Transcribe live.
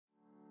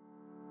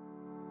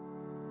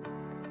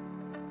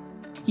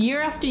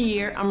Year after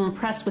year, I'm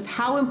impressed with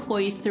how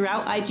employees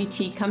throughout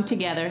IGT come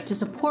together to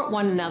support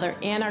one another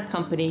and our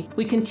company.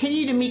 We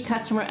continue to meet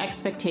customer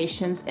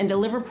expectations and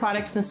deliver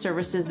products and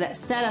services that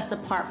set us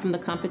apart from the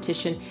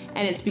competition,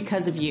 and it's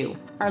because of you.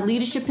 Our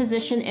leadership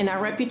position and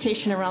our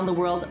reputation around the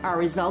world are a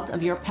result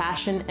of your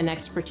passion and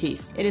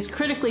expertise. It is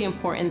critically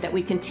important that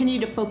we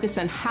continue to focus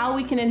on how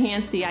we can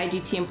enhance the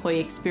IGT employee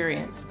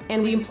experience.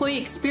 And the employee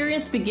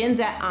experience begins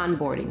at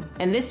onboarding.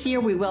 And this year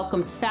we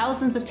welcomed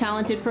thousands of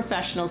talented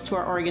professionals to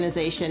our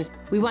organization.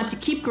 We want to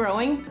keep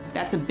growing.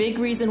 That's a big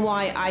reason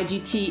why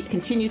IGT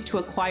continues to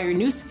acquire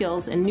new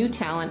skills and new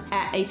talent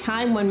at a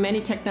time when many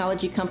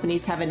technology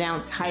companies have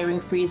announced hiring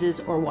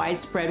freezes or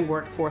widespread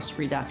workforce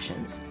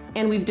reductions.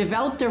 And we've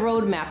developed a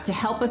roadmap to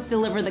help us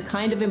deliver the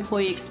kind of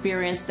employee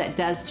experience that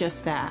does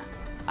just that.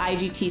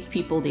 IGT's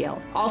People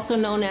Deal. Also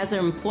known as our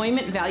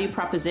employment value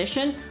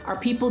proposition, our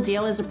People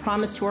Deal is a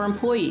promise to our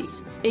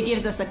employees. It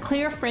gives us a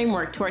clear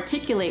framework to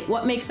articulate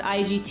what makes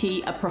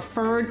IGT a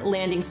preferred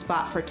landing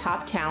spot for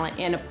top talent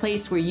and a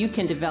place where you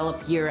can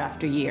develop year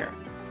after year.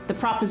 The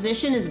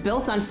proposition is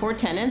built on 4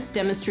 tenets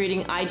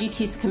demonstrating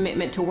IGT's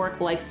commitment to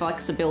work-life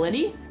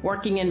flexibility,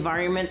 working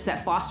environments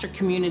that foster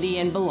community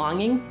and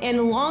belonging,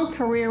 and long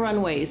career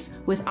runways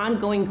with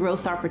ongoing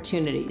growth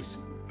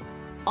opportunities.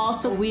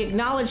 Also, we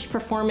acknowledged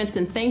performance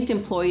and thanked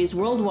employees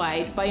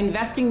worldwide by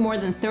investing more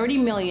than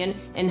 $30 million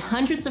in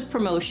hundreds of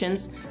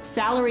promotions,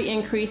 salary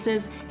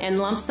increases, and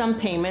lump sum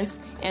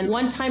payments, and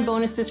one-time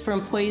bonuses for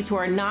employees who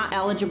are not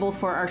eligible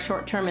for our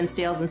short-term and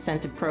sales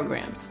incentive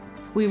programs.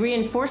 We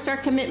reinforced our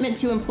commitment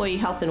to employee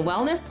health and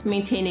wellness,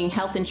 maintaining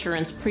health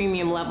insurance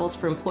premium levels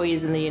for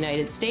employees in the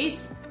United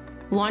States,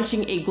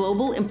 launching a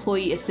global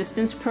employee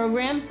assistance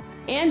program,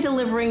 and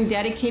delivering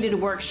dedicated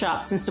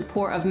workshops in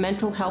support of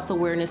Mental Health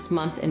Awareness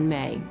Month in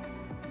May.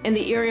 In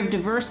the area of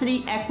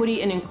diversity,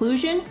 equity, and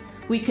inclusion,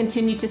 we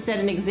continue to set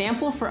an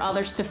example for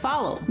others to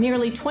follow.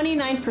 Nearly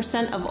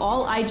 29% of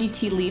all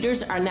IGT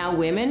leaders are now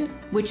women,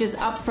 which is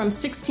up from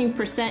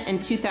 16%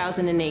 in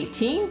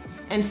 2018,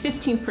 and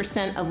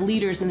 15% of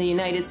leaders in the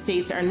United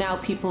States are now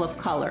people of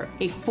color,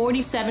 a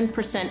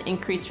 47%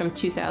 increase from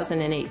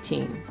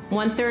 2018.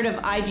 1/3 of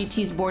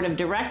IGT's board of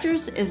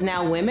directors is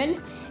now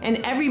women, and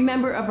every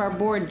member of our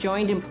board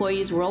joined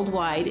employees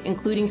worldwide,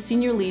 including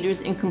senior leaders,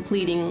 in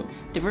completing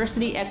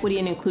diversity, equity,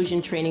 and inclusion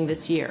training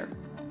this year.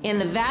 And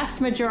the vast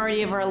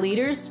majority of our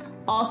leaders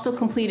also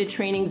completed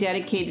training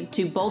dedicated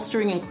to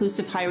bolstering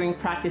inclusive hiring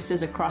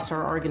practices across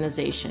our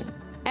organization.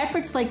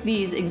 Efforts like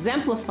these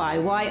exemplify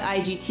why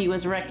IGT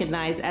was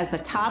recognized as the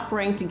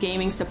top-ranked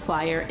gaming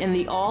supplier in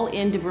the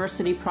All-In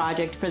Diversity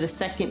Project for the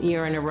 2nd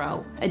year in a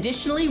row.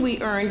 Additionally, we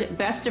earned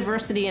Best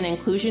Diversity and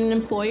Inclusion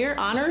Employer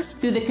honors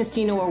through the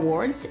Casino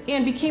Awards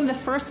and became the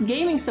first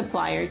gaming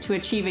supplier to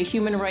achieve a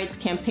Human Rights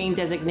Campaign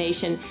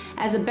designation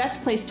as a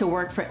best place to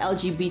work for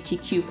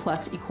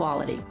LGBTQ+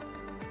 equality.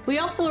 We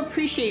also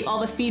appreciate all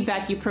the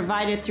feedback you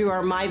provided through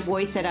our My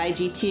Voice at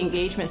IGT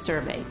engagement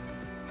survey.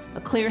 A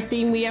clear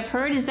theme we have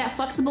heard is that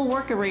flexible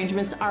work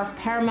arrangements are of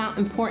paramount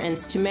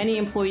importance to many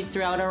employees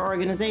throughout our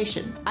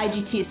organization.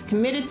 IGT is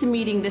committed to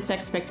meeting this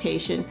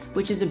expectation,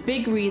 which is a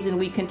big reason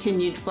we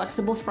continued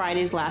Flexible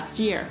Fridays last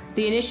year.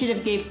 The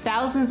initiative gave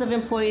thousands of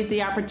employees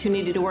the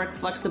opportunity to work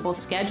flexible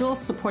schedules,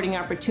 supporting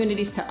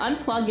opportunities to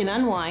unplug and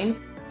unwind.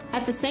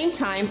 At the same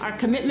time, our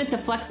commitment to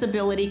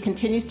flexibility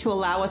continues to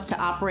allow us to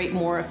operate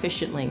more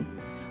efficiently.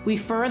 We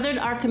furthered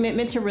our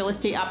commitment to real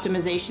estate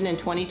optimization in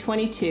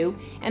 2022,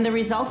 and the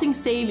resulting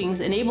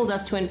savings enabled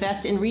us to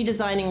invest in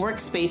redesigning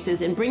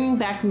workspaces and bringing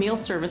back meal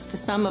service to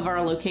some of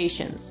our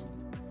locations.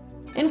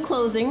 In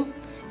closing,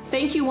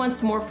 thank you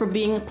once more for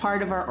being a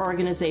part of our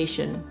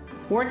organization.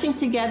 Working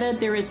together,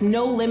 there is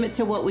no limit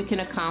to what we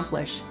can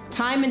accomplish.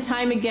 Time and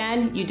time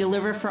again, you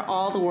deliver for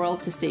all the world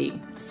to see.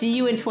 See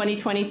you in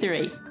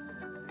 2023.